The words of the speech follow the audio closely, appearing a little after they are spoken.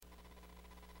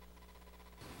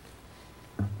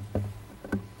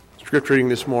Scripture reading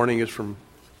this morning is from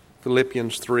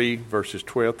Philippians 3, verses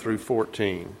 12 through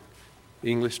 14. The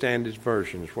English Standard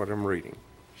Version is what I'm reading.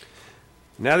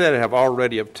 Now that I have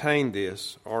already obtained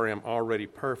this, or am already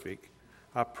perfect,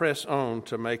 I press on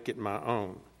to make it my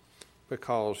own,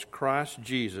 because Christ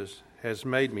Jesus has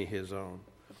made me his own.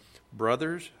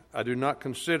 Brothers, I do not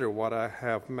consider what I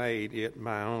have made it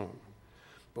my own.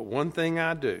 But one thing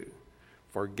I do,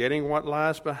 forgetting what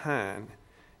lies behind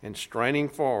and straining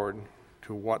forward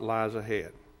to what lies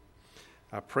ahead.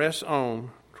 I press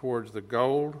on towards the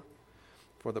goal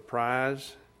for the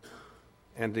prize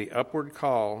and the upward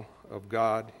call of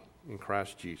God in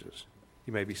Christ Jesus.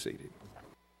 You may be seated.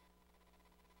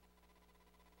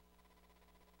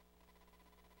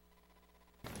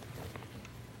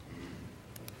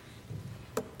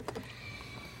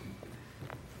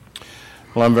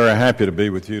 Well, I'm very happy to be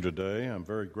with you today. I'm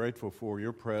very grateful for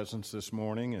your presence this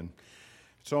morning, and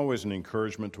it's always an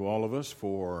encouragement to all of us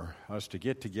for us to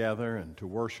get together and to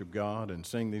worship God and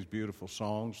sing these beautiful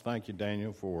songs. Thank you,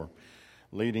 Daniel, for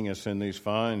leading us in these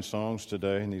fine songs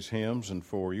today and these hymns, and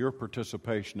for your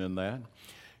participation in that.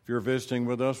 If you're visiting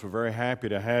with us, we're very happy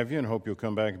to have you and hope you'll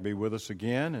come back and be with us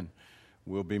again. And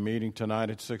we'll be meeting tonight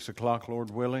at 6 o'clock,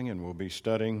 Lord willing, and we'll be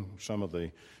studying some of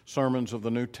the sermons of the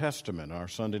New Testament, our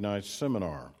Sunday night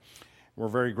seminar. We're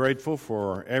very grateful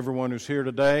for everyone who's here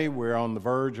today. We're on the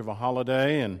verge of a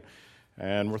holiday,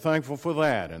 and we're thankful for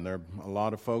that. And there are a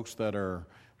lot of folks that are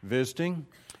visiting.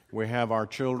 We have our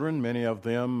children, many of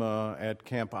them at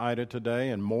Camp Ida today,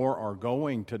 and more are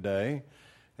going today.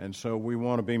 And so we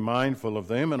want to be mindful of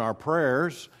them in our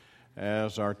prayers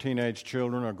as our teenage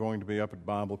children are going to be up at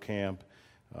Bible camp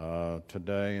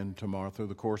today and tomorrow through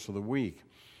the course of the week.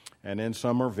 And then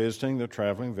some are visiting, they're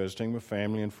traveling, visiting with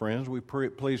family and friends.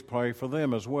 Please pray for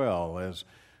them as well, as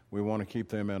we want to keep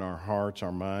them in our hearts,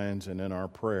 our minds, and in our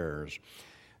prayers.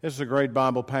 This is a great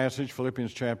Bible passage,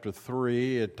 Philippians chapter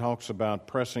 3. It talks about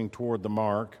pressing toward the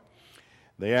mark.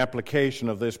 The application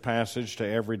of this passage to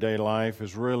everyday life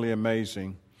is really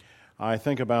amazing. I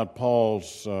think about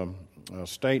Paul's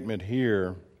statement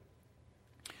here,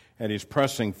 and he's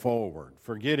pressing forward,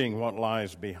 forgetting what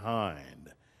lies behind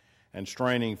and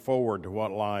straining forward to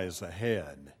what lies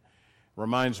ahead.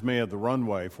 Reminds me of the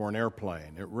runway for an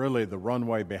airplane. The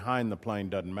runway behind the plane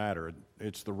doesn't matter.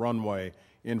 It's the runway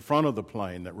in front of the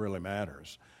plane that really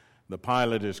matters. The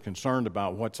pilot is concerned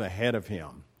about what's ahead of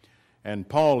him, and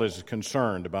Paul is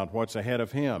concerned about what's ahead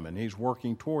of him, and he's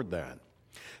working toward that.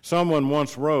 Someone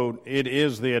once wrote, "It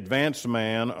is the advanced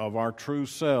man of our true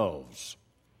selves.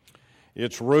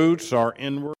 Its roots are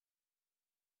inward,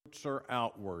 roots are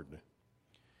outward.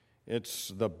 It's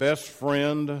the best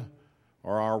friend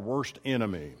or our worst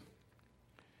enemy.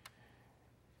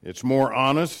 It's more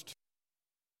honest,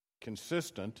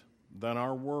 consistent than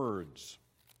our words.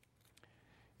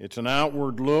 It's an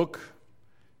outward look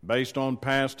based on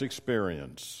past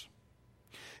experience.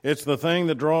 It's the thing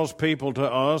that draws people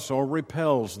to us or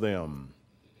repels them.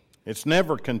 It's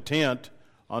never content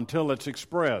until it's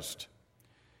expressed.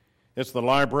 It's the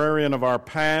librarian of our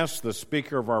past, the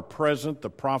speaker of our present, the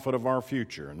prophet of our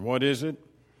future. And what is it?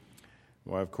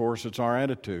 Well, of course, it's our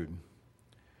attitude.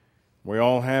 We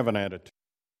all have an attitude.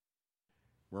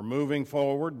 We're moving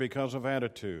forward because of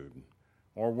attitude,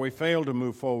 or we fail to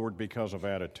move forward because of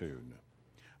attitude.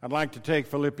 I'd like to take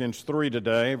Philippians 3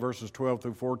 today, verses 12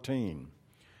 through 14,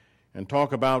 and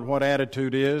talk about what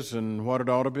attitude is and what it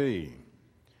ought to be.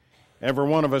 Every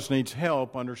one of us needs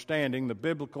help understanding the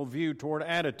biblical view toward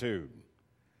attitude.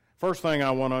 First thing I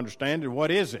want to understand is,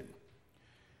 what is it?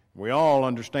 We all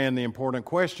understand the important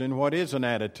question, what is an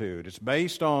attitude? It's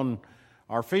based on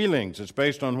our feelings. It's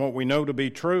based on what we know to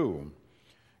be true.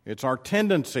 It's our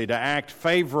tendency to act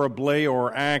favorably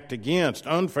or act against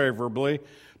unfavorably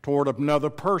toward another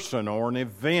person or an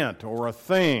event or a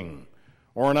thing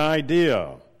or an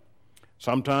idea.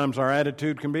 Sometimes our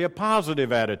attitude can be a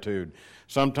positive attitude.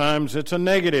 Sometimes it's a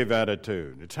negative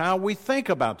attitude. It's how we think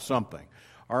about something.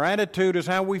 Our attitude is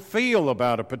how we feel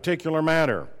about a particular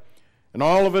matter. And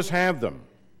all of us have them.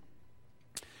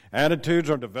 Attitudes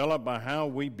are developed by how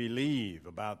we believe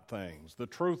about things, the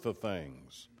truth of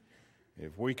things.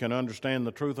 If we can understand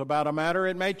the truth about a matter,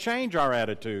 it may change our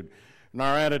attitude. And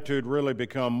our attitude really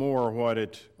become more what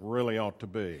it really ought to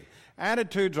be.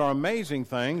 Attitudes are amazing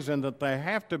things in that they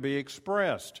have to be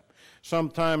expressed.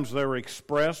 Sometimes they're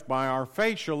expressed by our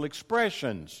facial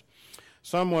expressions.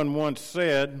 Someone once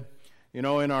said, in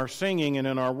our singing and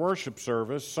in our worship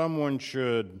service, someone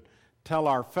should tell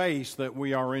our face that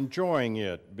we are enjoying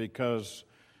it, because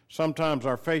sometimes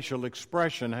our facial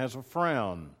expression has a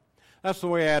frown. That's the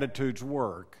way attitudes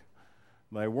work.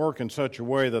 They work in such a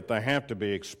way that they have to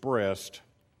be expressed.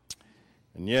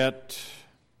 And yet,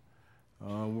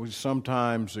 we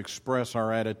sometimes express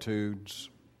our attitudes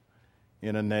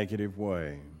in a negative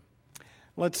way.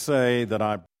 Let's say that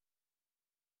I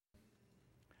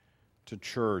to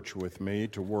church with me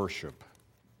to worship,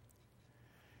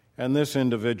 and this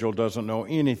individual doesn't know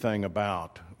anything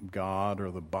about God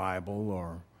or the Bible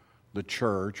or the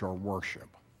church or worship.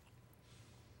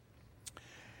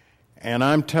 And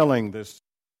I'm telling this,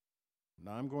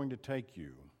 I'm going to take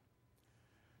you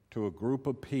to a group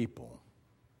of people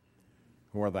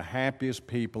who are the happiest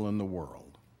people in the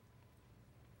world.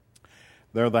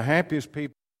 They're the happiest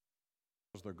people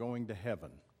because they're going to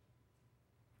heaven.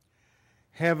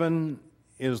 Heaven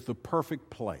is the perfect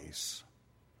place.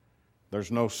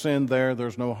 There's no sin there,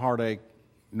 there's no heartache,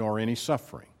 nor any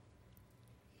suffering.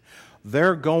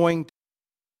 They're going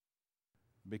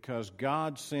because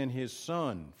God sent His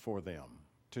Son for them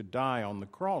to die on the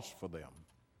cross for them.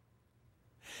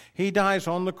 He dies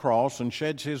on the cross and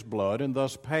sheds His blood and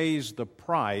thus pays the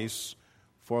price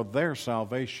for their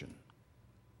salvation.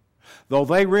 Though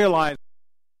they realize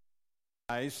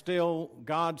still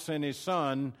God sent His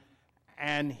Son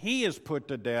and He is put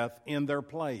to death in their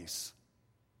place.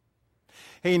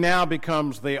 He now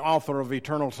becomes the author of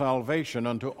eternal salvation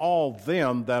unto all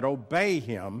them that obey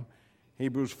Him,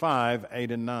 Hebrews 5,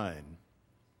 8, and 9.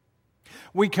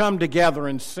 We come together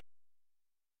and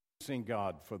sing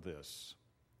God for this.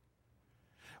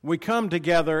 We come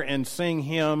together and sing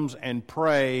hymns and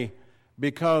pray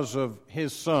because of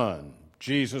His Son,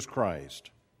 Jesus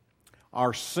Christ.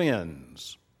 Our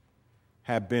sins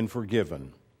have been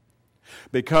forgiven.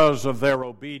 Because of their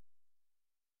obedience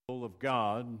of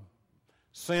God,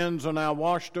 sins are now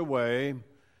washed away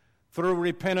through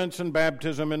repentance and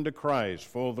baptism into Christ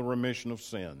for the remission of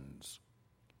sins.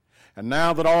 And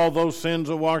now that all those sins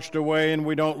are washed away and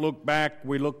we don't look back,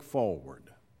 we look forward.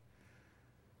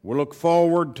 We look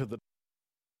forward to the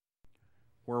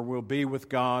where we'll be with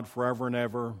God forever and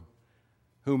ever,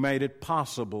 who made it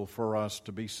possible for us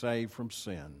to be saved from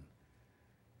sin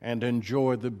and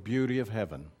enjoy the beauty of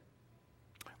heaven.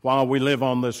 While we live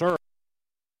on this earth,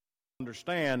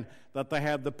 understand that they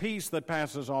have the peace that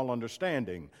passes all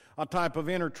understanding, a type of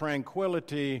inner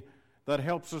tranquility that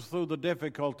helps us through the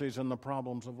difficulties and the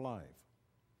problems of life.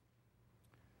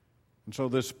 And so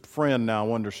this friend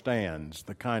now understands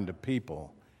the kind of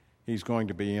people he's going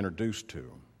to be introduced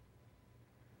to.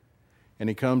 And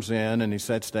he comes in and he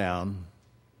sits down,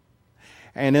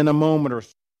 and in a moment or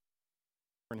so,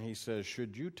 he says,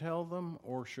 "Should you tell them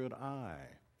or should I?"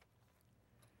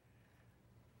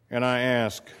 And I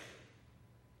ask,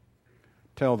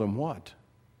 tell them what?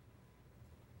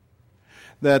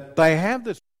 That they have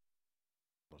this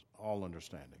all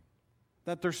understanding,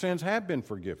 that their sins have been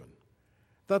forgiven,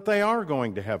 that they are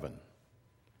going to heaven.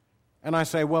 And I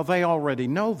say, well, they already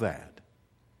know that.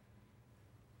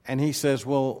 And he says,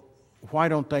 well, why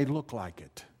don't they look like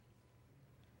it?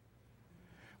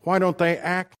 Why don't they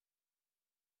act?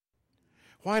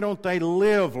 Why don't they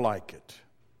live like it?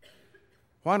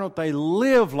 Why don't they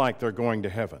live like they're going to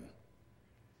heaven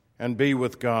and be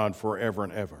with God forever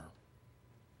and ever?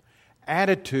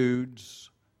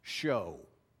 Attitudes show.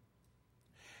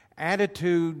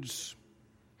 Attitudes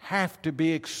have to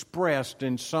be expressed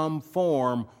in some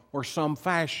form or some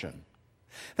fashion.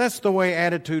 That's the way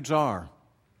attitudes are.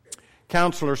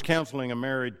 Counselor's counseling a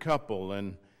married couple,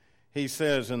 and he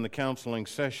says in the counseling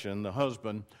session, the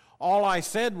husband, all I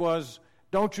said was,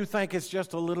 don't you think it's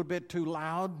just a little bit too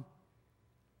loud?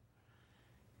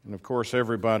 And of course,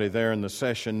 everybody there in the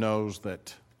session knows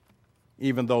that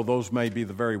even though those may be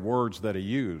the very words that he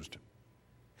used,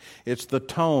 it's the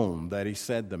tone that he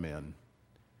said them in.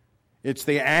 It's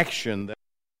the action,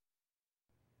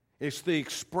 it's the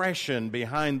expression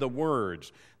behind the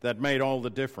words that made all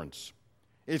the difference.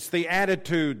 It's the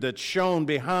attitude that's shown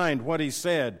behind what he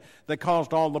said that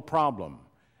caused all the problem.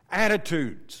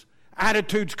 Attitudes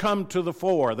come to the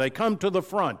fore, they come to the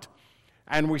front.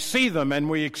 And we see them and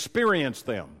we experience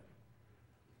them.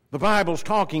 The Bible's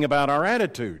talking about our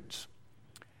attitudes.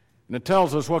 And it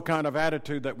tells us what kind of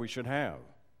attitude that we should have.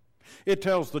 It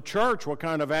tells the church what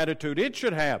kind of attitude it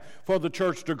should have for the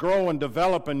church to grow and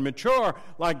develop and mature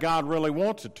like God really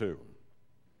wants it to.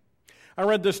 I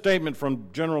read this statement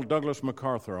from General Douglas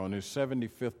MacArthur on his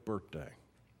 75th birthday.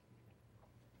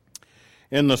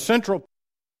 In the central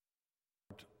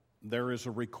part, there is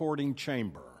a recording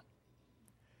chamber.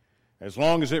 As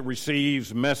long as it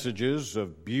receives messages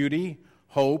of beauty,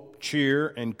 hope,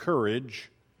 cheer, and courage,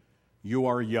 you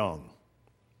are young.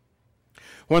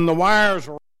 When the wires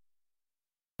are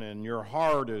and your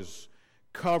heart is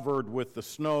covered with the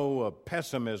snow of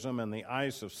pessimism and the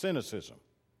ice of cynicism,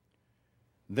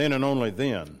 then and only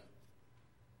then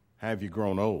have you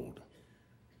grown old?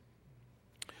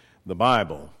 The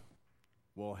Bible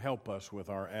will help us with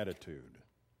our attitude.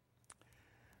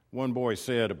 One boy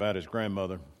said about his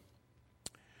grandmother,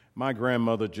 "My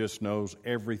grandmother just knows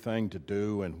everything to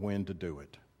do and when to do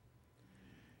it."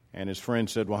 And his friend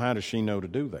said, "Well, how does she know to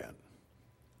do that?"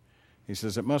 He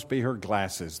says, "It must be her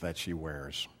glasses that she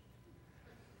wears.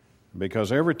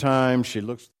 Because every time she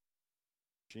looks,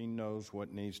 she knows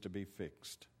what needs to be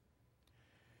fixed.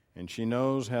 And she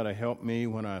knows how to help me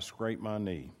when I scrape my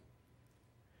knee.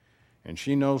 And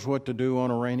she knows what to do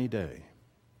on a rainy day.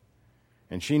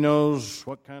 And she knows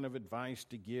what kind of advice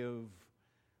to give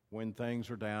when things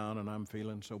are down and I'm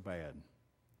feeling so bad.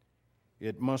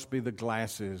 It must be the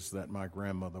glasses that my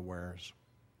grandmother wears,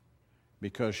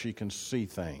 because she can see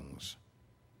things."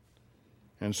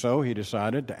 And so he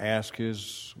decided to ask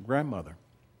his grandmother,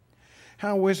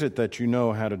 "How is it that you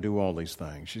know how to do all these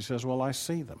things?" She says, "Well, I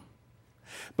see them.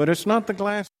 But it's not the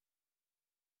glass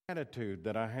attitude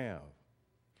that I have,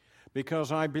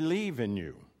 because I believe in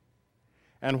you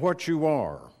and what you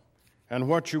are and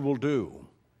what you will do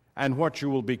and what you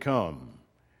will become.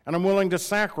 And I'm willing to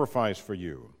sacrifice for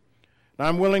you. And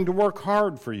I'm willing to work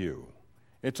hard for you.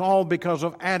 It's all because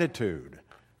of attitude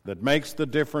that makes the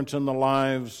difference in the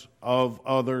lives of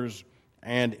others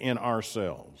and in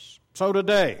ourselves." So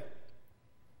today,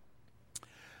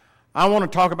 I want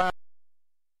to talk about,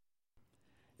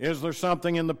 is there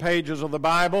something in the pages of the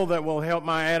Bible that will help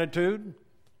my attitude?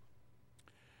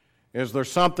 Is there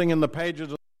something in the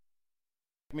pages of the Bible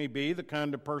that will make me be the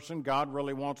kind of person God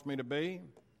really wants me to be?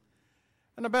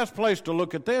 And the best place to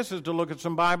look at this is to look at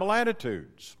some Bible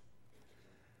attitudes.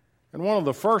 And one of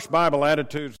the first Bible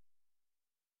attitudes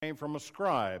came from a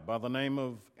scribe by the name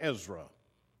of Ezra.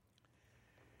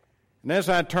 And as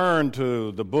I turn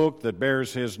to the book that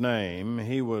bears his name,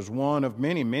 he was one of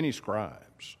many, many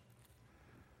scribes.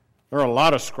 There are a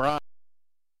lot of scribes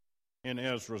in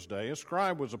Ezra's day. A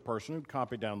scribe was a person who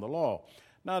copied down the law.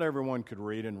 Not everyone could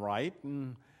read and write,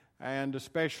 and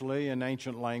especially in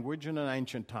ancient language and in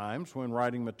ancient times when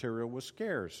writing material was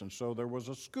scarce. And so there was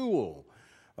a school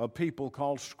of people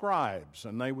called scribes,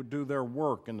 and they would do their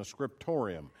work in the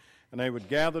scriptorium. And they would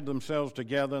gather themselves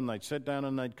together, and they'd sit down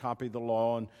and they'd copy the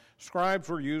law. And scribes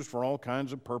were used for all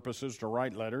kinds of purposes, to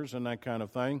write letters and that kind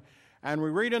of thing. And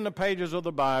we read in the pages of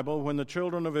the Bible, when the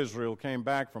children of Israel came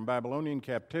back from Babylonian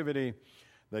captivity,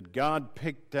 that God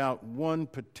picked out one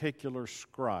particular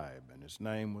scribe, and his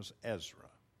name was Ezra.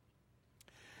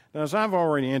 Now, as I've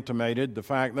already intimated, the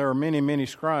fact there are many, many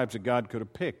scribes that God could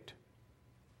have picked.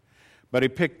 But he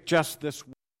picked just this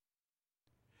one.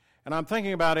 And I'm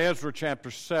thinking about Ezra chapter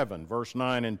 7, verse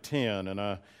 9 and 10, and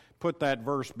I put that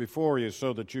verse before you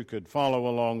so that you could follow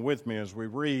along with me as we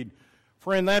read.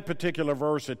 For in that particular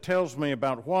verse, it tells me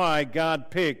about why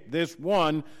God picked this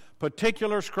one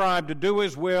particular scribe to do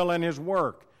his will and his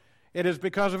work. It is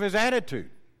because of his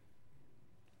attitude.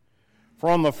 For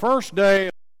on the first day,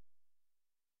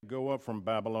 go up from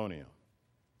Babylonia.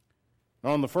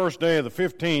 On the first day of the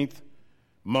 15th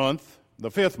month,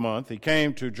 the 5th month, he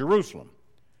came to Jerusalem.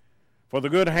 For the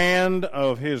good hand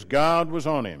of his God was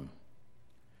on him.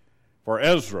 For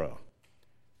Ezra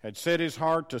had set his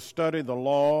heart to study the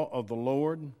law of the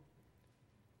Lord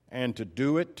and to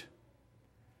do it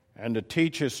and to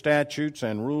teach his statutes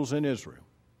and rules in Israel.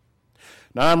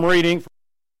 Now I'm reading from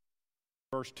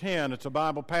verse 10. It's a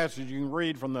Bible passage you can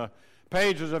read from the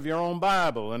pages of your own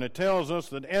Bible, and it tells us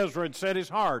that Ezra had set his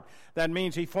heart. That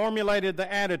means he formulated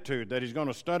the attitude that he's going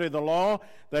to study the law,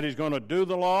 that he's going to do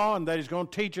the law, and that he's going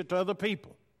to teach it to other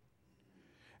people.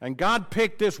 And God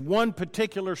picked this one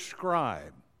particular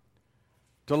scribe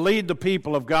to lead the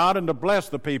people of God and to bless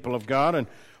the people of God, and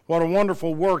what a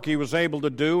wonderful work he was able to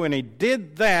do, and he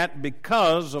did that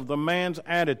because of the man's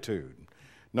attitude.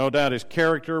 No doubt his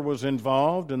character was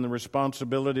involved in the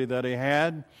responsibility that he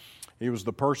had. He was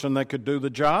the person that could do the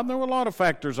job. There were a lot of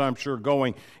factors, I'm sure,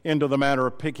 going into the matter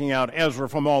of picking out Ezra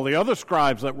from all the other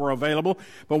scribes that were available.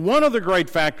 But one of the great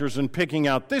factors in picking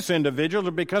out this individual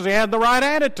is because he had the right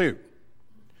attitude.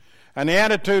 And the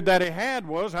attitude that he had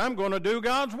was, I'm going to do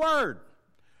God's Word.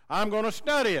 I'm going to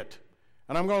study it.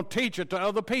 And I'm going to teach it to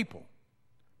other people.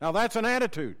 Now that's an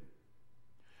attitude.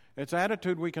 It's an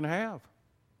attitude we can have.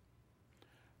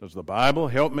 Does the Bible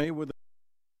help me with the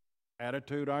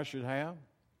attitude I should have?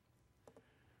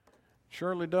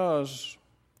 Surely does.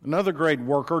 Another great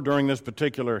worker during this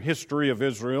particular history of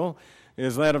Israel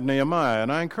is that of Nehemiah.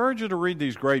 And I encourage you to read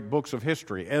these great books of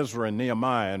history, Ezra and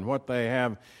Nehemiah, and what they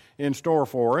have in store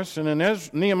for us. And in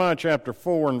Nehemiah chapter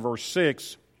 4 and verse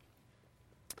 6,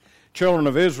 children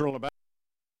of Israel about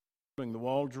building the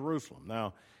wall of Jerusalem.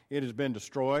 Now, It has been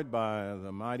destroyed by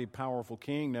the mighty, powerful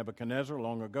king Nebuchadnezzar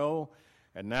long ago,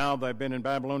 and now they've been in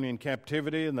Babylonian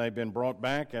captivity, and they've been brought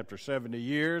back after 70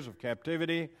 years of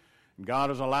captivity. And God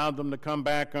has allowed them to come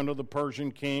back under the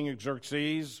Persian king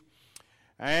Xerxes.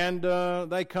 And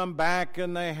they come back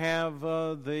and they have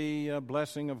the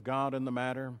blessing of God in the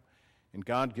matter. And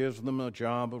God gives them a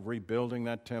job of rebuilding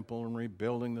that temple and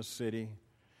rebuilding the city.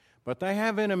 But they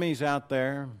have enemies out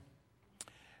there.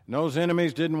 And those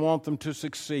enemies didn't want them to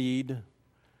succeed.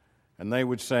 And they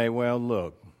would say, well,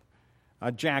 look,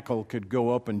 a jackal could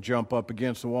go up and jump up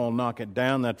against the wall, knock it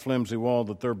down, that flimsy wall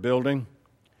that they're building.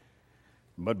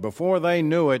 But before they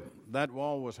knew it, that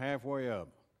wall was halfway up.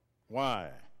 Why?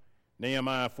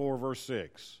 Nehemiah 4, verse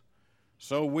 6.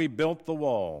 So we built the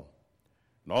wall,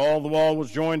 and all the wall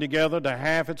was joined together to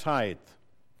half its height,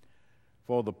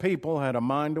 for the people had a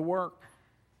mind to work.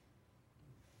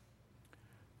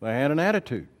 They had an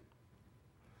attitude.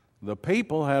 The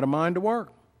people had a mind to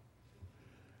work.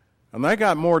 And they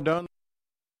got more done.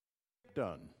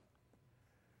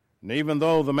 And even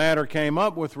though the matter came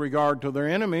up with regard to their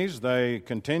enemies, they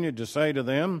continued to say to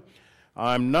them,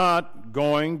 I'm not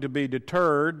going to be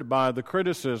deterred by the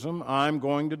criticism. I'm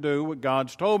going to do what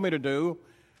God's told me to do,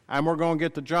 and we're going to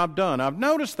get the job done. I've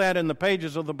noticed that in the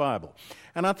pages of the Bible.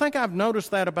 And I think I've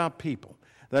noticed that about people,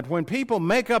 that when people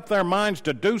make up their minds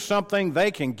to do something,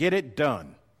 they can get it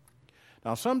done.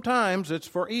 Now, sometimes it's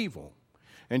for evil.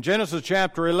 In Genesis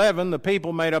chapter 11, the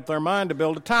people made up their mind to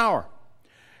build a tower.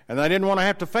 And they didn't want to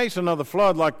have to face another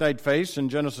flood like they'd faced in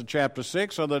Genesis chapter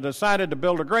 6, so they decided to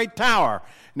build a great tower,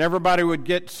 and everybody would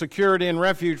get security and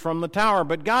refuge from the tower.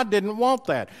 But God didn't want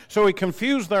that, so He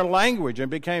confused their language and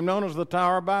became known as the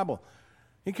Tower of Babel.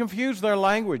 He confused their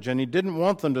language, and He didn't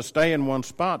want them to stay in one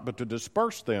spot, but to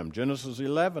disperse them. Genesis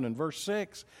 11 and verse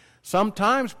 6.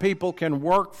 Sometimes people can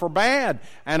work for bad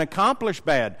and accomplish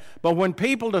bad. But when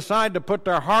people decide to put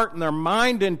their heart and their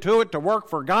mind into it to work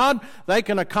for God, they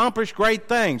can accomplish great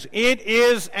things. It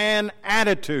is an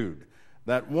attitude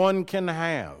that one can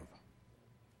have.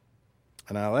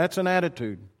 And now that's an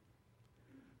attitude.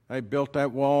 They built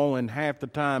that wall in half the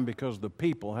time because the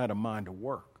people had a mind to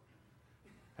work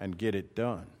and get it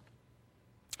done.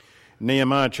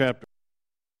 Nehemiah chapter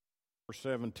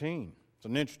 17. It's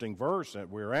an interesting verse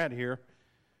that we're at here.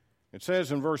 It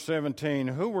says in verse 17,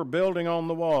 who were building on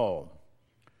the wall?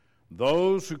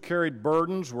 Those who carried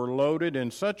burdens were loaded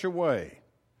in such a way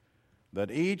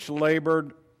that each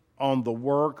labored on the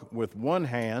work with one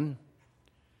hand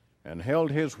and held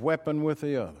his weapon with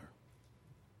the other.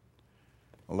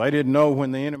 Well, they didn't know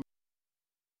when the enemy.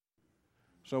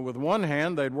 So with one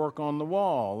hand, they'd work on the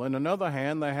wall. In another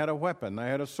hand, they had a weapon. They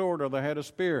had a sword or they had a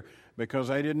spear because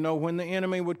they didn't know when the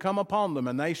enemy would come upon them,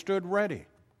 and they stood ready.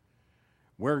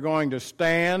 We're going to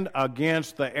stand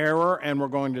against the error, and we're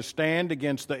going to stand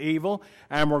against the evil,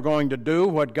 and we're going to do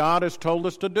what God has told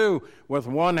us to do. With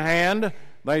one hand,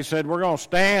 they said, we're going to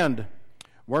stand,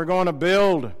 we're going to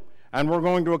build, and we're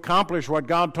going to accomplish what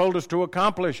God told us to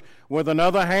accomplish. With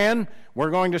another hand,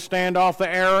 we're going to stand off the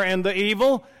error and the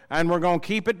evil, and we're going to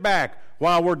keep it back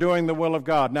while we're doing the will of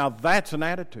God. Now, that's an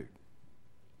attitude.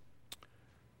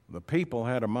 The people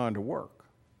had a mind to work.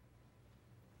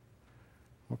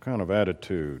 What kind of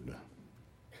attitude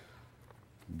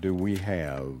do we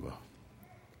have?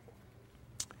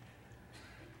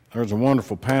 There's a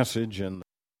wonderful passage in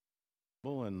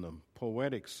the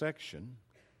poetic section,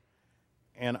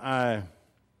 and I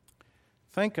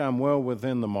think I'm well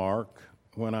within the mark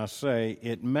when I say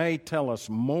it may tell us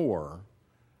more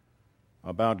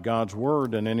about God's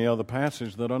Word than any other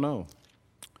passage that I know.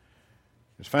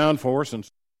 It's found for us in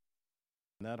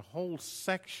that whole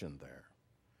section there.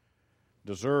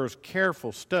 Deserves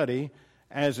careful study,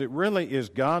 as it really is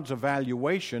God's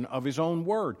evaluation of His own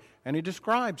Word. And He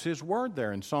describes His Word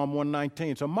there in Psalm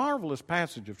 119. It's a marvelous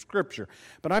passage of Scripture.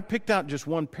 But I picked out just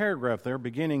one paragraph there,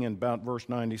 beginning in about verse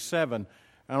 97,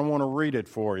 and I want to read it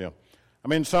for you.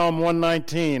 I'm in Psalm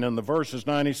 119, and the verse is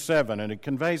 97, and it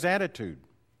conveys attitude.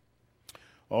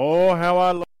 Oh, how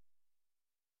I love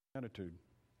attitude.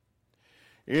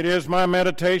 It is my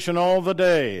meditation all the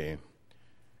day.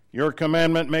 Your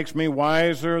commandment makes me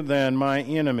wiser than my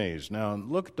enemies. Now,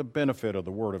 look at the benefit of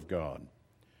the Word of God.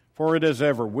 For it is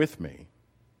ever with me.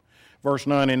 Verse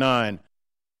 99.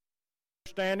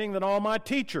 Understanding that all my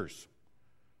teachers,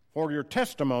 for your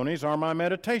testimonies are my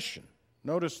meditation.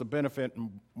 Notice the benefit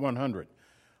in 100.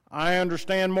 I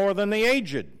understand more than the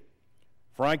aged,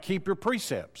 for I keep your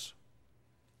precepts.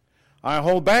 I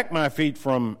hold back my feet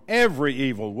from every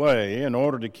evil way in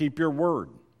order to keep your word.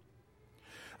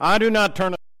 I do not turn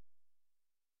aside,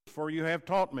 for you have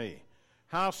taught me.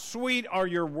 How sweet are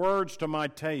your words to my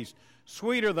taste,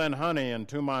 sweeter than honey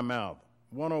into my mouth.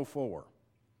 104.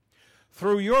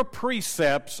 Through your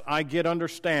precepts I get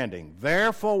understanding.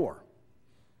 Therefore,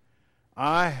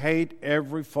 I hate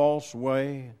every false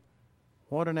way.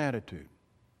 What an attitude.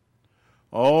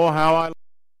 Oh, how I love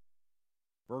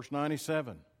it. Verse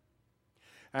 97.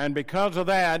 And because of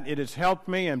that, it has helped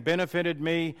me and benefited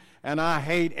me, and I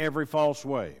hate every false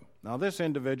way. Now, this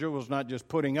individual was not just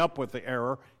putting up with the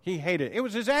error, he hated it. It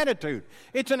was his attitude.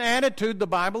 It's an attitude the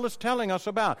Bible is telling us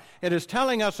about. It is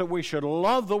telling us that we should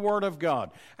love the Word of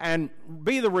God and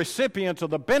be the recipients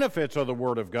of the benefits of the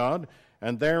Word of God,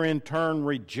 and there in turn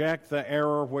reject the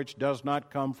error which does not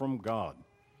come from God,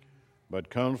 but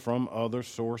comes from other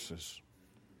sources.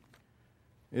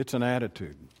 It's an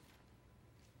attitude.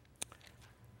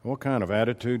 What kind of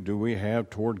attitude do we have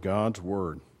toward God's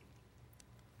Word?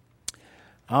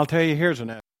 I'll tell you, here's an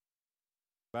attitude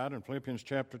about in Philippians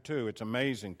chapter 2. It's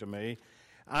amazing to me.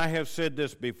 I have said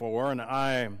this before, and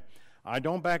I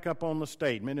don't back up on the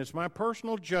statement. It's my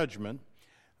personal judgment.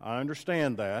 I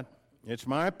understand that. It's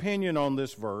my opinion on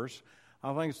this verse.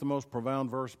 I think it's the most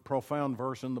profound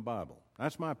verse in the Bible.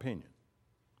 That's my opinion.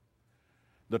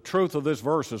 The truth of this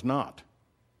verse is not.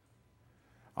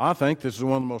 I think this is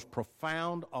one of the most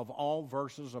profound of all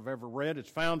verses I've ever read. It's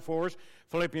found for us,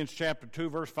 Philippians chapter 2,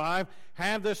 verse 5.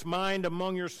 Have this mind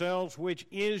among yourselves, which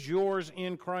is yours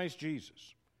in Christ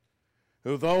Jesus,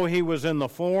 who though he was in the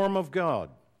form of God,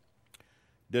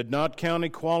 did not count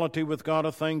equality with God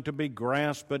a thing to be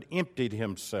grasped, but emptied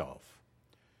himself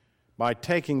by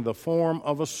taking the form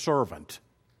of a servant,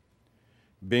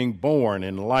 being born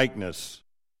in likeness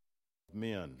of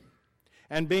men.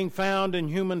 And being found in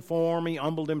human form, he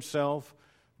humbled himself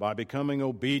by becoming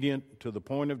obedient to the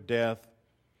point of death,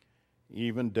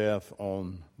 even death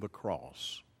on the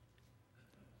cross.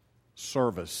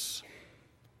 Service,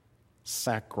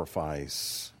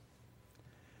 sacrifice.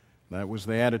 That was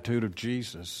the attitude of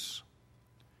Jesus.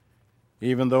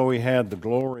 Even though he had the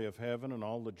glory of heaven and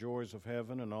all the joys of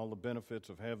heaven and all the benefits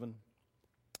of heaven,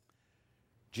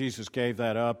 Jesus gave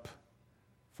that up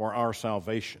for our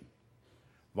salvation.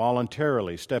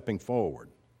 Voluntarily stepping forward,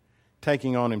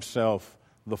 taking on himself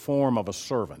the form of a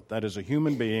servant, that is, a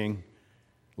human being,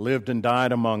 lived and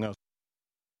died among us,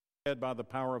 led by the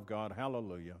power of God,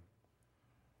 hallelujah,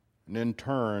 and in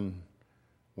turn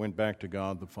went back to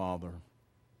God the Father,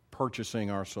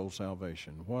 purchasing our soul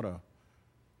salvation.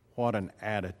 What an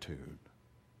attitude,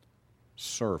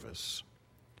 service,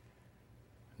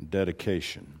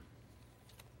 dedication,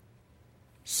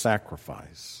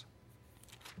 sacrifice.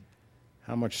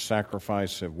 How much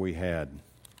sacrifice have we had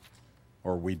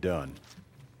or we done?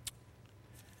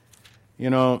 You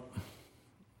know,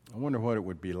 I wonder what it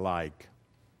would be like.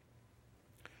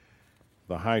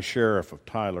 The high sheriff of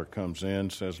Tyler comes in,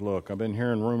 says, look, I've been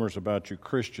hearing rumors about you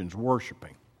Christians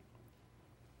worshiping.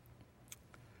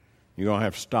 You're going to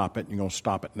have to stop it, and you're going to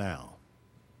stop it now.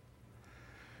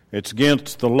 It's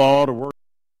against the law to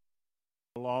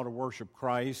worship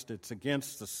Christ. It's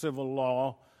against the civil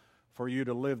law for you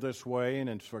to live this way, and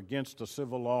it's against the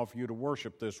civil law for you to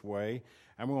worship this way.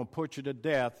 And we're going to put you to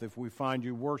death if we find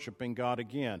you worshiping God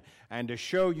again. And to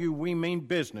show you we mean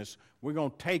business, we're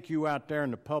going to take you out there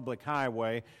in the public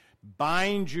highway,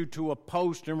 bind you to a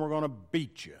post, and we're going to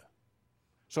beat you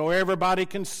so everybody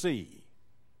can see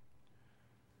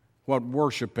what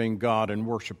worshiping God and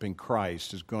worshiping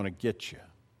Christ is going to get you.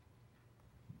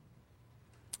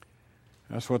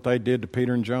 That's what they did to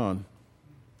Peter and John.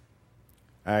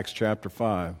 Acts chapter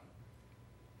 5.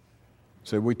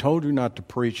 Said, we told you not to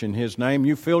preach in his name.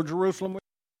 You filled Jerusalem with.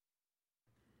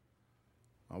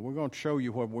 Now, we're going to show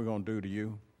you what we're going to do to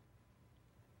you.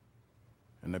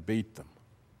 And they beat them.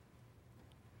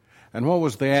 And what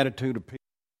was the attitude of Peter?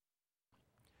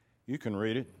 You can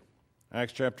read it.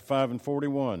 Acts chapter 5 and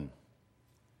 41.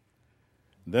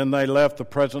 Then they left the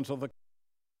presence of the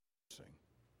council,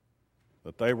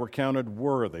 that they were counted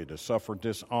worthy to suffer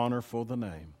dishonor for the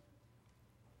name.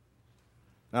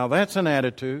 Now that's an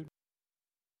attitude.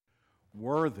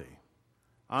 Worthy.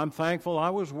 I'm thankful I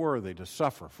was worthy to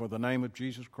suffer for the name of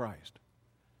Jesus Christ.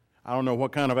 I don't know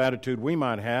what kind of attitude we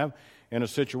might have in a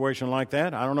situation like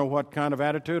that. I don't know what kind of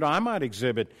attitude I might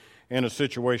exhibit in a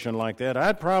situation like that.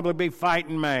 I'd probably be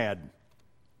fighting mad.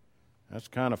 That's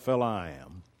the kind of fellow I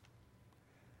am.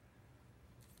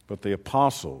 But the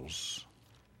apostles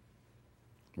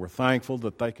were thankful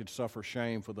that they could suffer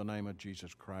shame for the name of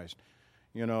Jesus Christ.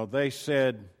 You know, they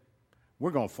said,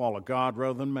 we're going to follow God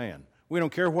rather than man. We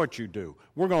don't care what you do.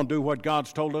 We're going to do what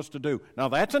God's told us to do. Now,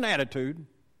 that's an attitude.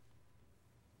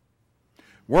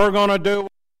 We're going to do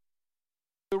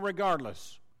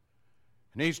regardless.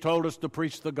 And he's told us to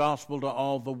preach the gospel to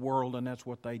all the world, and that's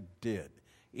what they did.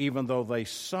 even though they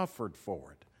suffered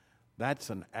for it. That's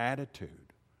an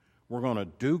attitude. We're going to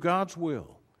do God's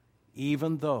will,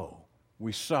 even though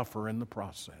we suffer in the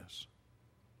process.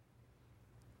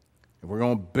 If we're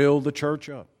going to build the church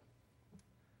up,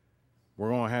 we're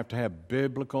going to have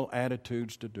biblical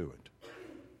attitudes to do it.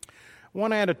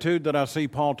 One attitude that I see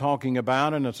Paul talking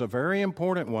about, and it's a very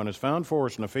important one, is found for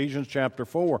us in Ephesians chapter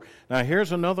 4. Now,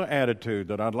 here's another attitude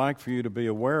that I'd like for you to be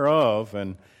aware of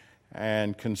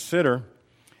and consider.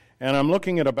 And I'm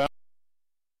looking at about,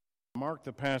 mark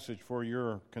the passage for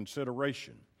your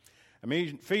consideration.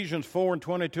 Ephesians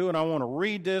 4:22, and I want to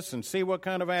read this and see what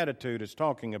kind of attitude it's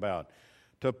talking about.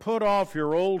 To put off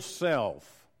your old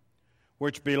self,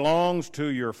 which belongs to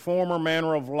your former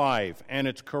manner of life, and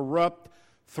it's corrupt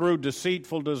through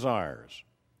deceitful desires,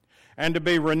 and to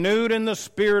be renewed in the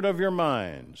spirit of your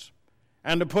minds,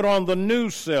 and to put on the new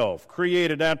self,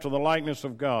 created after the likeness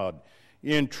of God,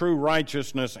 in true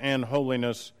righteousness and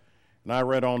holiness. And I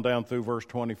read on down through verse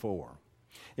 24.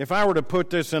 If I were to put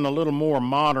this in a little more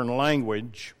modern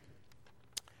language,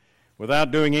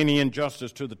 without doing any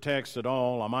injustice to the text at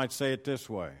all, I might say it this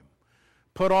way.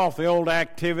 Put off the old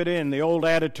activity and the old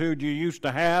attitude you used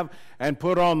to have, and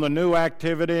put on the new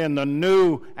activity and the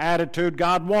new attitude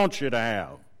God wants you to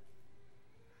have.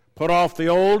 Put off the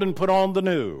old and put on the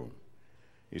new.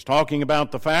 He's talking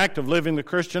about the fact of living the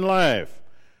Christian life.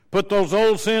 Put those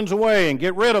old sins away and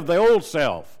get rid of the old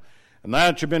self. And now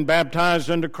that you've been baptized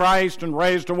into Christ and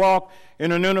raised to walk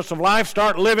in a newness of life,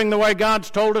 start living the way God's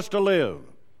told us to live.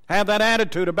 Have that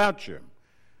attitude about you.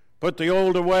 Put the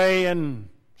old away and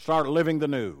start living the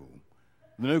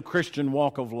new Christian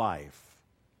walk of life.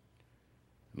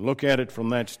 Look at it from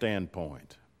that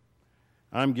standpoint.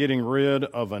 I'm getting rid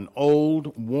of an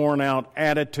old, worn-out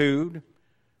attitude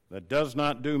that does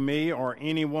not do me or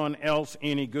anyone else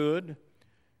any good,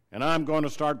 and I'm going to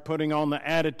start putting on the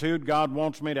attitude God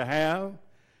wants me to have.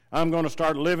 I'm going to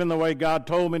start living the way God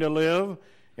told me to live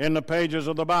in the pages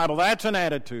of the Bible. That's an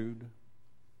attitude.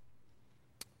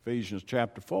 Ephesians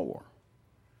chapter 4.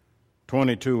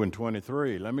 22 and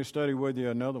 23. Let me study with you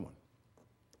another one.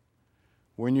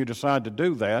 When you decide to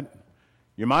do that,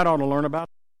 you might ought to learn about it,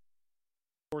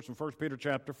 of course, in 1 Peter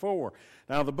chapter 4.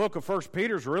 Now, the book of 1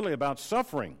 Peter is really about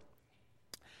suffering.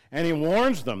 And he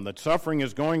warns them that suffering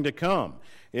is going to come.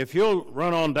 If you'll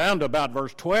run on down to about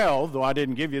verse 12, though I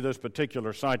didn't give you this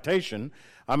particular citation,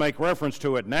 I make reference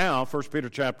to it now, 1 Peter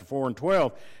chapter 4 and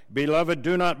 12. Beloved,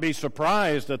 do not be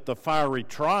surprised at the fiery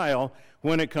trial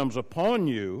when it comes upon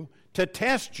you, to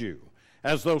test you,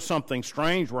 as though something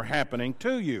strange were happening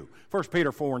to you. 1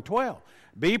 Peter 4 and 12.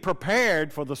 Be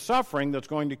prepared for the suffering that's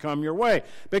going to come your way,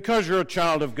 because you're a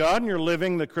child of God and you're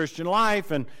living the Christian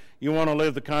life, and you want to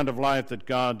live the kind of life that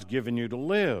God's given you to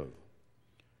live.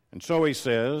 And so he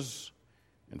says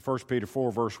in 1 Peter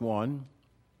 4 verse 1,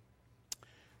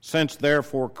 since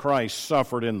therefore Christ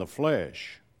suffered in the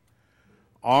flesh,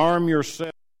 arm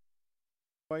yourself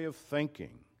with a way of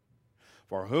thinking.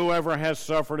 For whoever has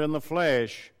suffered in the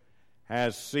flesh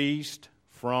has ceased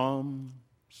from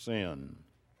sin.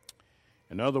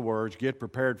 In other words, get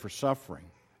prepared for suffering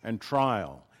and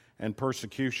trial and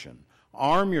persecution.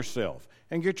 Arm yourself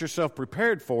and get yourself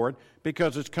prepared for it,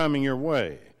 because it's coming your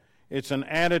way. It's an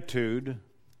attitude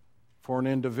for an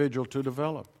individual to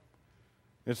develop.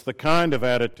 It's the kind of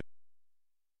attitude.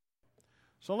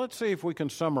 So let's see if we can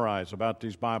summarize about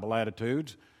these Bible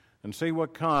attitudes and see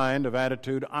what kind of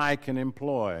attitude I can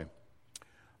employ.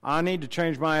 I need to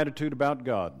change my attitude about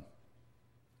God.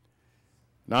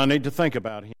 Now I need to think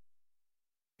about Him.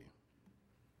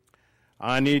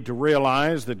 I need to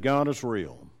realize that God is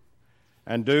real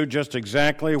and do just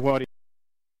exactly what He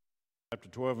said. Chapter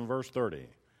 12 and verse 30.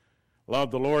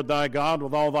 Love the Lord thy God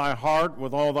with all thy heart,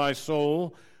 with all thy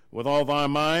soul, with all thy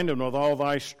mind, and with all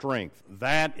thy strength.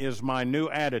 That is my new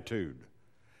attitude.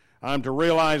 I'm to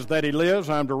realize that He lives.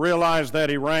 I'm to realize that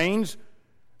He reigns.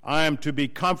 I am to be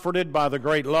comforted by the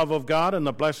great love of God and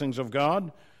the blessings of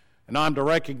God. And I'm to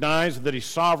recognize that He's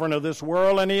sovereign of this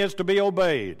world and He is to be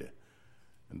obeyed.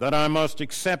 And that I must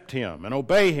accept Him and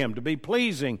obey Him, to be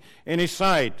pleasing in His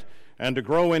sight, and to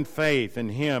grow in faith in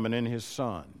Him and in His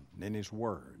Son, and in His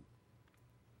Word.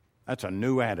 That's a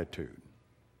new attitude.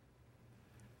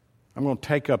 I'm going to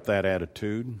take up that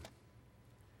attitude,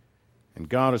 and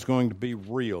God is going to be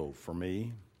real for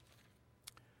me.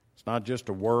 It's not just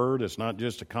a word, it's not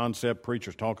just a concept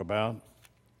preachers talk about,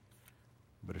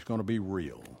 but it's going to be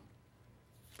real,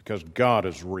 because God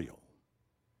is real,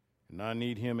 and I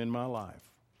need Him in my life.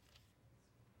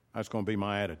 That's going to be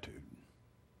my attitude.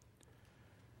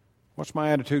 What's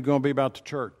my attitude going to be about the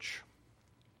church?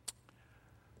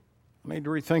 I need to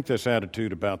rethink this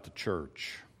attitude about the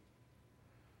church.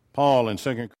 Paul in 2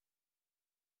 Corinthians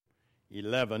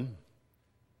 11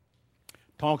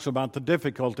 talks about the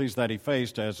difficulties that he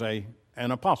faced as an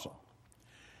apostle.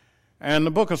 And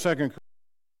the book of 2 Corinthians is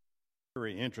a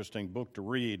very interesting book to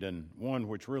read, and one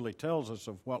which really tells us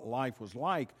of what life was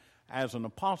like as an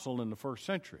apostle in the first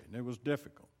century. And it was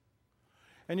difficult.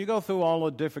 And you go through all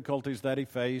the difficulties that he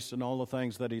faced and all the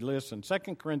things that he lists in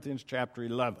 2 Corinthians chapter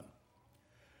 11.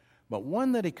 But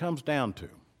one that he comes down to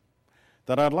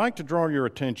that I'd like to draw your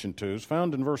attention to is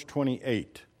found in verse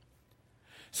 28.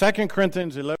 2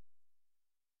 Corinthians 11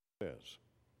 says,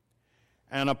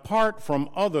 "And apart from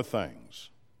other things,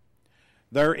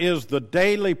 there is the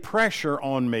daily pressure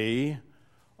on me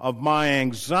of my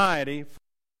anxiety for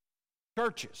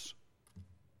churches."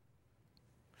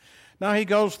 Now he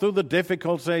goes through the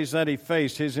difficulties that he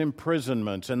faced, his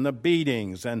imprisonments and the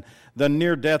beatings and the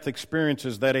near-death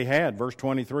experiences that he had. Verse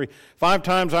 23, 5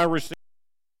 times I received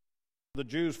the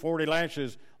Jews 40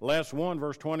 lashes, less one.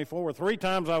 Verse 24, 3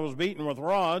 times I was beaten with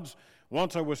rods.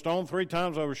 Once I was stoned. 3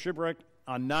 times I was shipwrecked,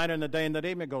 a night and a day and a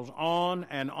day. It goes on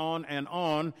and on and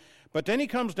on. But then he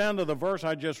comes down to the verse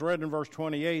I just read in verse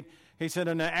 28. He said,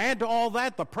 and to add to all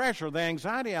that, the pressure, the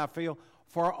anxiety I feel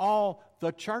for all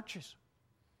the churches.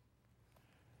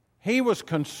 He was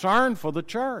concerned for the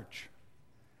church.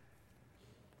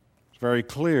 It's very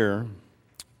clear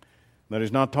that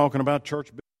he's not talking about church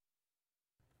buildings.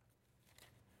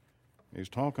 He's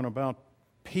talking about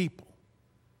people.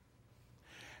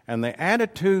 And the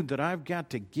attitude that I've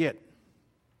got to get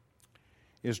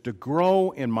is to grow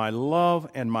in my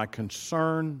love and my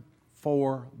concern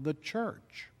for the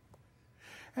church.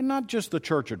 And not just the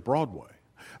church at Broadway.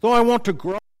 Though I want to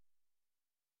grow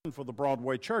for the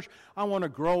Broadway church, I want to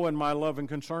grow in my love and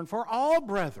concern for all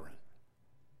brethren,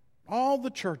 all the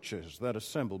churches that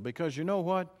assemble. Because you know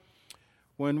what?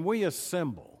 When we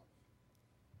assemble,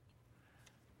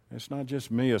 it's not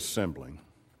just me assembling,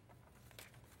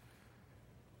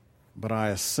 but I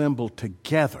assemble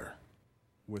together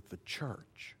with the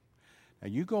church. Now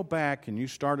you go back and you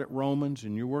start at Romans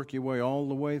and you work your way all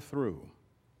the way through,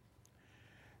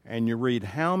 and you read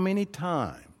how many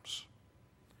times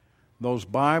those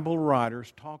Bible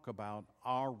writers talk about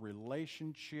our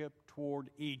relationship toward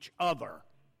each other.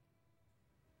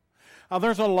 Now,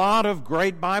 there's a lot of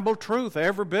great Bible truth.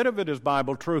 Every bit of it is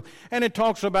Bible truth. And it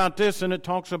talks about this and it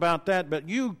talks about that. But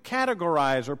you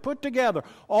categorize or put together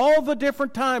all the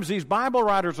different times these Bible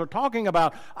writers are talking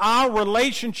about our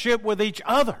relationship with each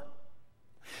other.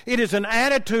 It is an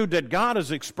attitude that God is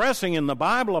expressing in the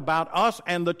Bible about us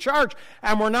and the church.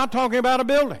 And we're not talking about a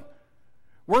building.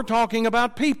 We're talking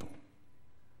about people.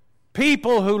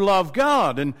 People who love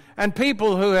God and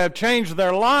people who have changed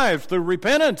their lives through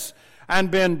repentance and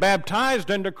been baptized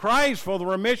into Christ for the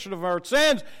remission of our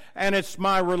sins. And it's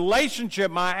my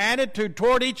relationship, my attitude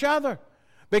toward each other.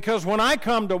 Because when I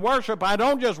come to worship, I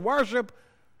don't just worship,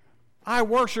 I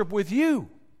worship with you.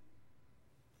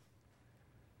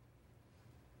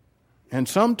 And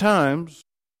sometimes,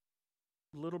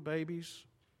 little babies,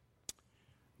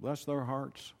 bless their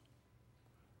hearts,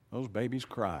 those babies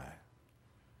cry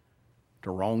at the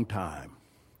wrong time.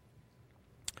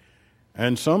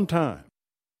 And sometimes,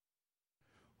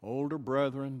 older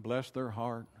brethren, bless their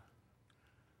heart,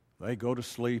 they go to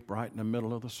sleep right in the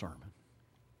middle of the sermon.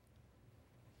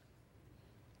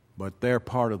 But they're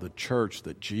part of the church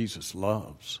that Jesus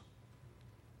loves.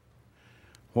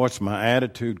 What's my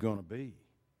attitude going to be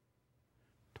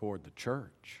toward the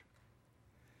church?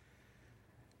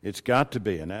 It's got to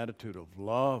be an attitude of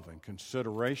love and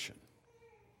consideration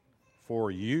for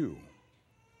you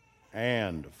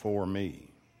and for me.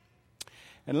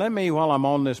 And let me, while I'm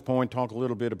on this point, talk a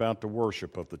little bit about the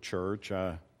worship of the church.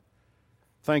 I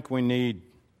think we need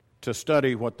to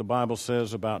study what the Bible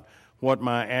says about what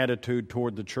my attitude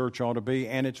toward the church ought to be,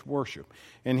 and its worship.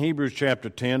 In Hebrews chapter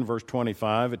 10, verse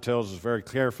 25, it tells us very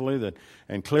carefully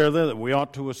and clearly that we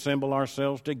ought to assemble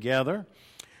ourselves together.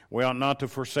 We ought not to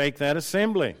forsake that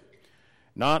assembly,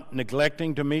 not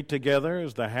neglecting to meet together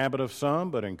as the habit of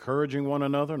some, but encouraging one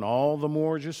another, and all the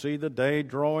more as you see the day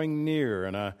drawing near.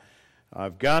 And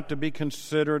I've got to be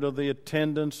considerate of the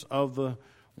attendance of the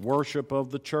worship of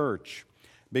the church,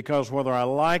 because whether I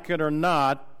like it or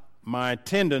not, my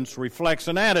attendance reflects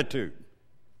an attitude.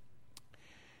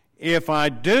 If I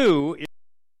do,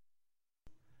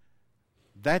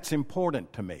 that's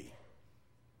important to me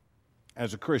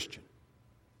as a Christian.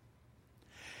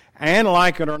 And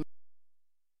like it or not,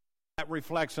 that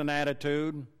reflects an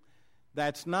attitude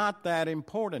that's not that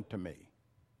important to me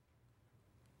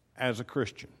as a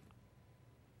Christian.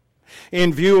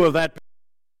 In view of that,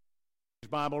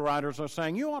 Bible writers are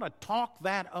saying you ought to talk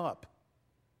that up.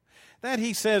 That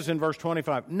he says in verse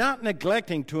 25, not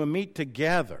neglecting to meet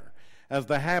together as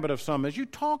the habit of some is. You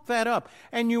talk that up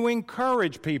and you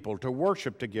encourage people to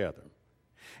worship together.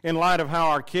 In light of how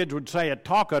our kids would say it,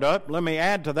 talk it up, let me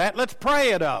add to that, let's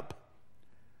pray it up.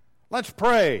 Let's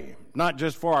pray, not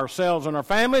just for ourselves and our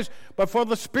families, but for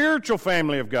the spiritual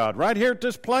family of God right here at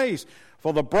this place.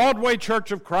 For the Broadway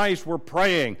Church of Christ, we're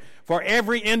praying for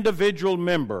every individual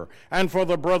member and for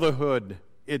the brotherhood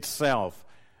itself.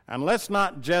 And let's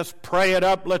not just pray it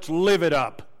up, let's live it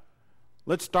up.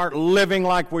 Let's start living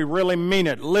like we really mean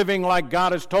it, living like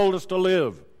God has told us to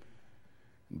live.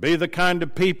 Be the kind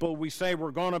of people we say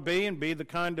we're going to be, and be the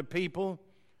kind of people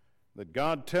that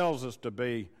God tells us to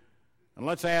be. And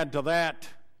let's add to that,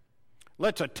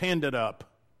 let's attend it up.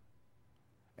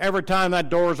 Every time that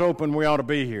door's open, we ought to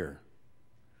be here.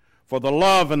 For the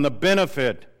love and the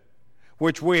benefit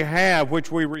which we have,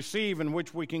 which we receive, and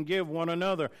which we can give one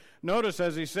another. Notice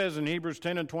as he says in Hebrews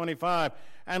 10 and 25,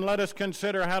 and let us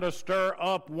consider how to stir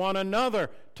up one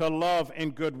another to love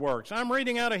and good works. I'm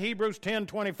reading out of Hebrews 10,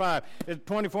 24 and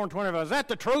 25. Is that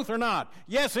the truth or not?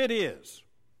 Yes, it is.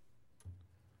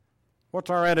 What's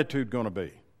our attitude going to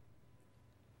be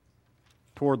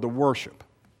toward the worship?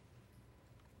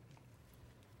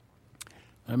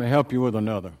 Let me help you with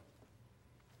another.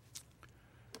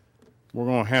 We're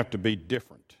going to have to be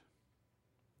different.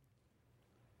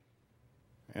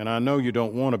 And I know you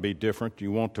don't want to be different.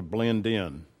 You want to blend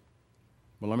in.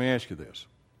 But let me ask you this.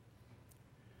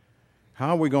 How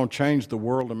are we going to change the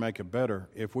world and make it better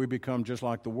if we become just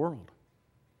like the world?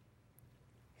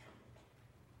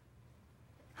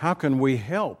 How can we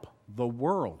help the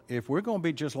world if we're going to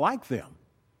be just like them?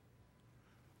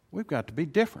 We've got to be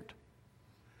different.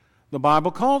 The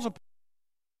Bible calls upon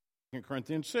 2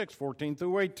 Corinthians 6, 14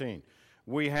 through 18.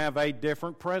 We have a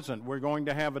different present. We're going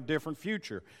to have a different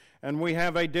future. And we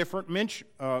have a different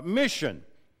mission.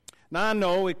 Now, I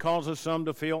know it causes some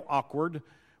to feel awkward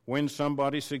when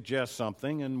somebody suggests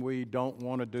something, and we don't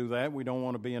want to do that. We don't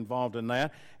want to be involved in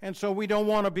that. And so we don't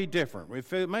want to be different.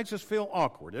 It makes us feel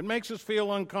awkward. It makes us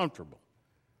feel uncomfortable.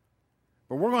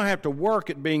 But we're going to have to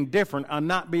work at being different and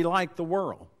not be like the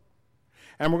world.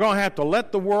 And we're going to have to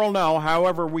let the world know,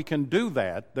 however we can do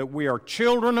that we are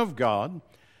children of God,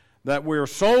 that we're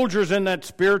soldiers in that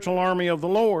spiritual army of the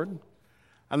Lord,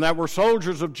 and that we're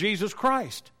soldiers of Jesus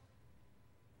Christ.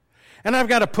 And I've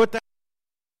got to put that,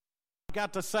 I've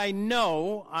got to say,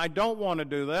 no, I don't want to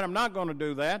do that. I'm not going to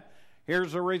do that.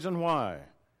 Here's the reason why.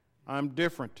 I'm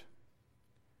different.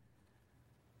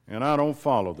 And I don't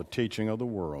follow the teaching of the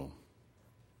world.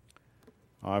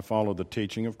 I follow the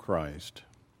teaching of Christ.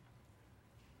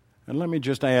 And let me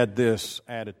just add this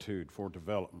attitude for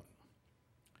development.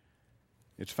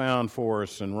 It's found for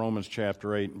us in Romans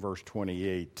chapter 8 and verse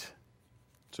 28.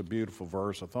 It's a beautiful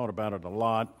verse. I thought about it a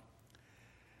lot.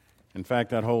 In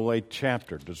fact, that whole 8th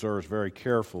chapter deserves very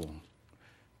careful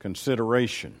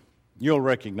consideration. You'll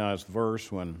recognize the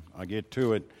verse when I get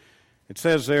to it. It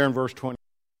says there in verse 20,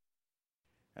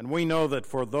 and we know that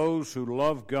for those who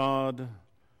love God,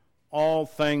 all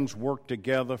things work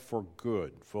together for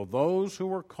good, for those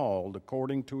who are called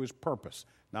according to his purpose.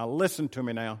 Now listen to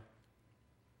me now.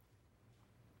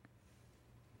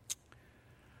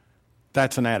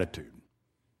 That's an attitude.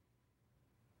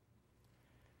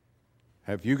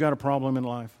 Have you got a problem in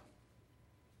life?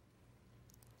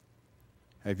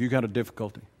 Have you got a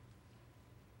difficulty?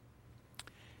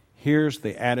 Here's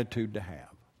the attitude to have.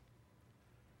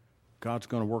 God's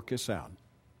going to work this out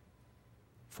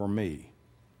for me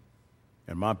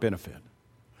and my benefit.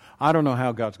 I don't know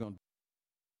how God's going to do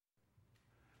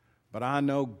it, but I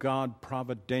know God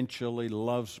providentially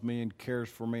loves me and cares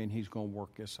for me, and he's going to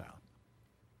work this out.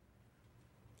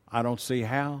 I don't see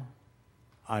how.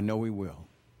 I know he will.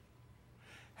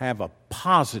 Have a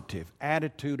positive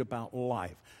attitude about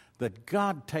life, that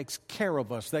God takes care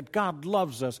of us, that God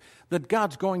loves us, that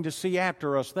God's going to see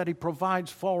after us, that he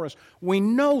provides for us. We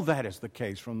know that is the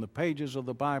case from the pages of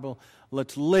the Bible.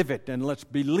 Let's live it and let's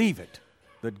believe it,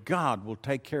 that God will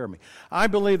take care of me. I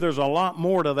believe there's a lot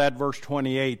more to that verse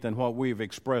 28 than what we've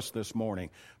expressed this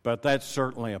morning, but that's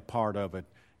certainly a part of it.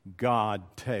 God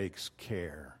takes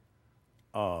care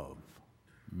of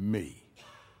me,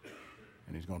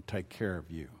 and he's going to take care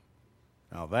of you.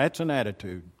 Now that's an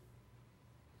attitude.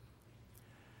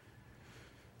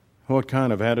 What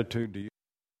kind of attitude do you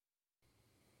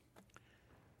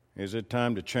have? Is it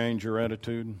time to change your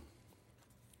attitude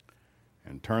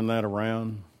and turn that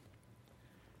around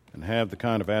and have the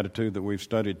kind of attitude that we've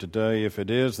studied today? If it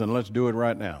is, then let's do it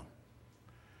right now.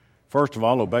 First of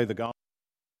all, obey the gospel,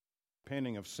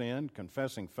 repenting of sin,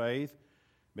 confessing faith,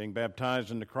 being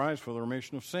baptized into Christ for the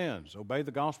remission of sins. Obey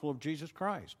the gospel of Jesus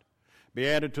Christ. Be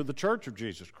added to the church of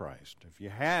Jesus Christ. If you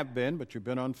have been, but you've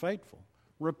been unfaithful,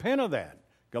 repent of that.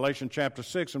 Galatians chapter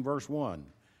 6 and verse 1.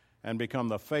 And become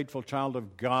the faithful child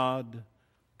of God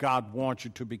God wants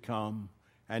you to become,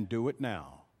 and do it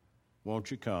now. Won't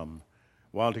you come?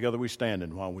 While together we stand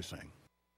and while we sing.